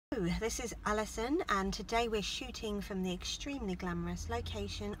this is Alison, and today we're shooting from the extremely glamorous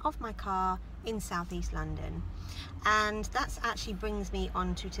location of my car in southeast London, and that actually brings me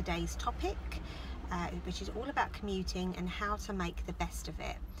on to today's topic, which is all about commuting and how to make the best of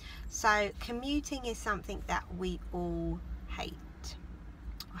it. So commuting is something that we all hate.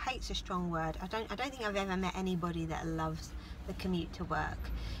 Hate's a strong word. I don't think I've ever met anybody that loves the commute to work.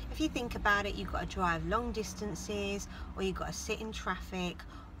 If you think about it, you've got to drive long distances, or you've got to sit in traffic,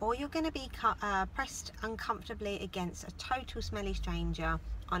 or you're going to be pressed uncomfortably against a total smelly stranger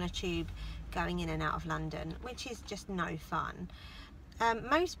on a tube going in and out of London, which is just no fun.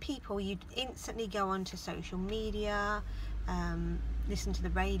 Most people, you'd instantly go onto social media, listen to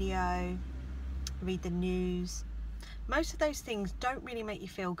the radio, read the news. Most of those things don't really make you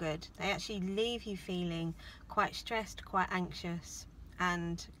feel good. They actually leave you feeling quite stressed, quite anxious,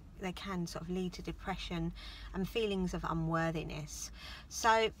 and they can sort of lead to depression and feelings of unworthiness.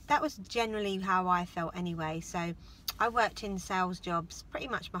 So that was generally how I felt anyway. So I worked in sales jobs pretty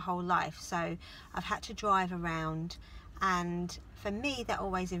much my whole life, so I've had to drive around, and for me that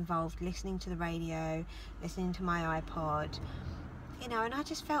always involved listening to the radio, listening to my iPod, you know, and I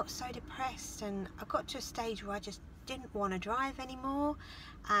just felt so depressed, and I got to a stage where I just didn't want to drive anymore,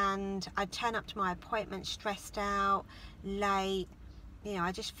 and I'd turn up to my appointment stressed out, late. You know,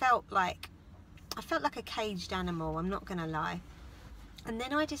 I felt like a caged animal, I'm not gonna lie. And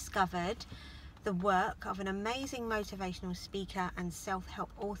then I discovered the work of an amazing motivational speaker and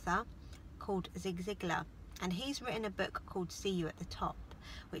self-help author called Zig Ziglar, and he's written a book called See You at the Top,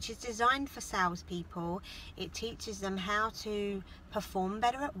 which is designed for salespeople. It teaches them how to perform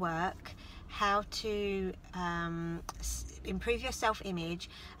better at work, how to improve your self-image,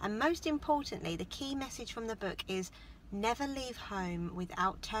 and most importantly, the key message from the book is never leave home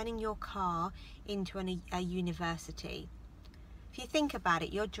without turning your car into a university. If you think about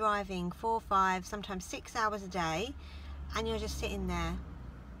it, you're driving 4, 5, sometimes 6 hours a day, and you're just sitting there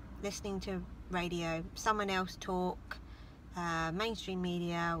listening to radio, someone else talk, mainstream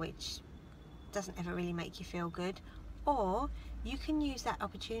media, which doesn't ever really make you feel good. Or you can use that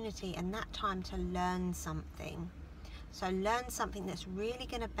opportunity and that time to learn something. So learn something that's really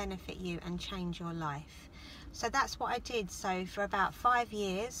going to benefit you and change your life. So that's what I did. So for about 5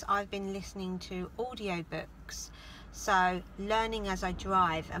 years I've been listening to audiobooks, so learning as I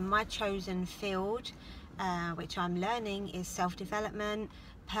drive, and my chosen field, which I'm learning, is self-development,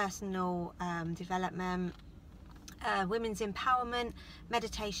 personal development, women's empowerment,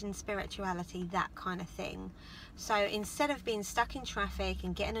 meditation, spirituality, that kind of thing. So instead of being stuck in traffic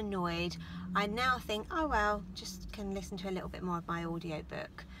and getting annoyed, I now think, oh well, just can listen to a little bit more of my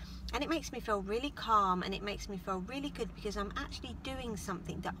audiobook. And it makes me feel really calm, and it makes me feel really good because I'm actually doing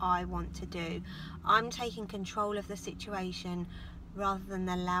something that I want to do. I'm taking control of the situation rather than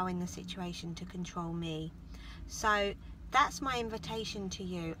allowing the situation to control me. So that's my invitation to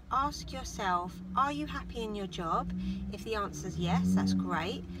you. Ask yourself, are you happy in your job? If the answer is yes, that's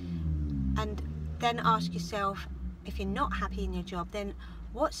great. And then ask yourself, if you're not happy in your job, then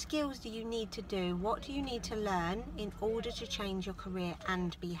what skills do you need to do? What do you need to learn in order to change your career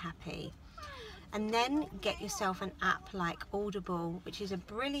and be happy? And then get yourself an app like Audible, which is a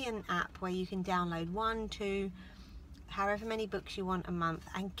brilliant app where you can download 1, 2, however many books you want a month,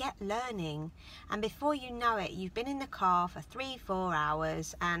 and get learning. And before you know it, you've been in the car for 3, 4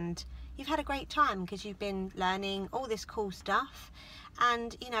 hours and you've had a great time because you've been learning all this cool stuff.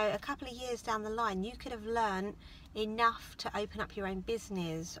 And you know, a couple of years down the line, you could have learned enough to open up your own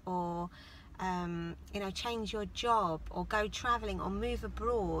business, or you know, change your job, or go traveling, or move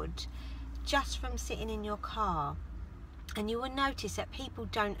abroad, just from sitting in your car. And you will notice that people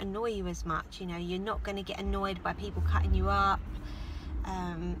don't annoy you as much. You know, you're not going to get annoyed by people cutting you up.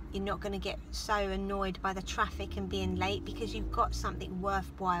 You're not going to get so annoyed by the traffic and being late, because you've got something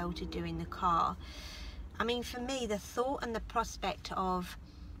worthwhile to do in the car. I mean, for me, the thought and the prospect of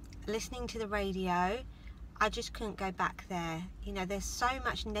listening to the radio, I just couldn't go back there. You know, there's so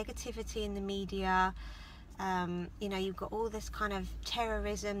much negativity in the media. You know, you've got all this kind of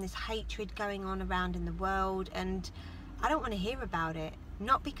terrorism, this hatred going on around in the world, and I don't want to hear about it.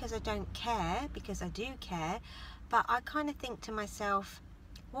 Not because I don't care, because I do care, but I kind of think to myself,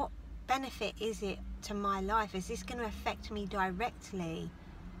 what benefit is it to my life? Is this going to affect me directly?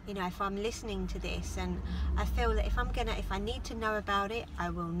 You know, if I'm listening to this, and I feel that if I need to know about it,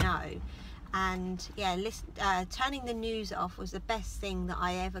 I will know. And yeah, turning the news off was the best thing that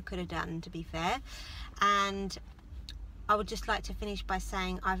I ever could have done, to be fair. And I would just like to finish by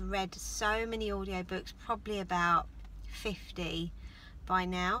saying I've read so many audiobooks, probably about 50 by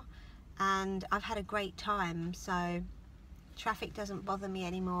now, and I've had a great time. So traffic doesn't bother me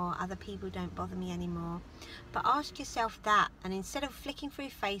anymore, other people don't bother me anymore. But ask yourself that, and instead of flicking through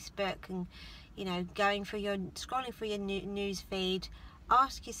Facebook and, you know, scrolling through your news feed,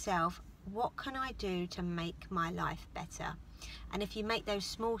 ask yourself, what can I do to make my life better? And if you make those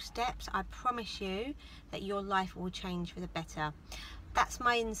small steps, I promise you that your life will change for the better. That's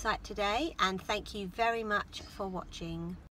my insight today, and thank you very much for watching.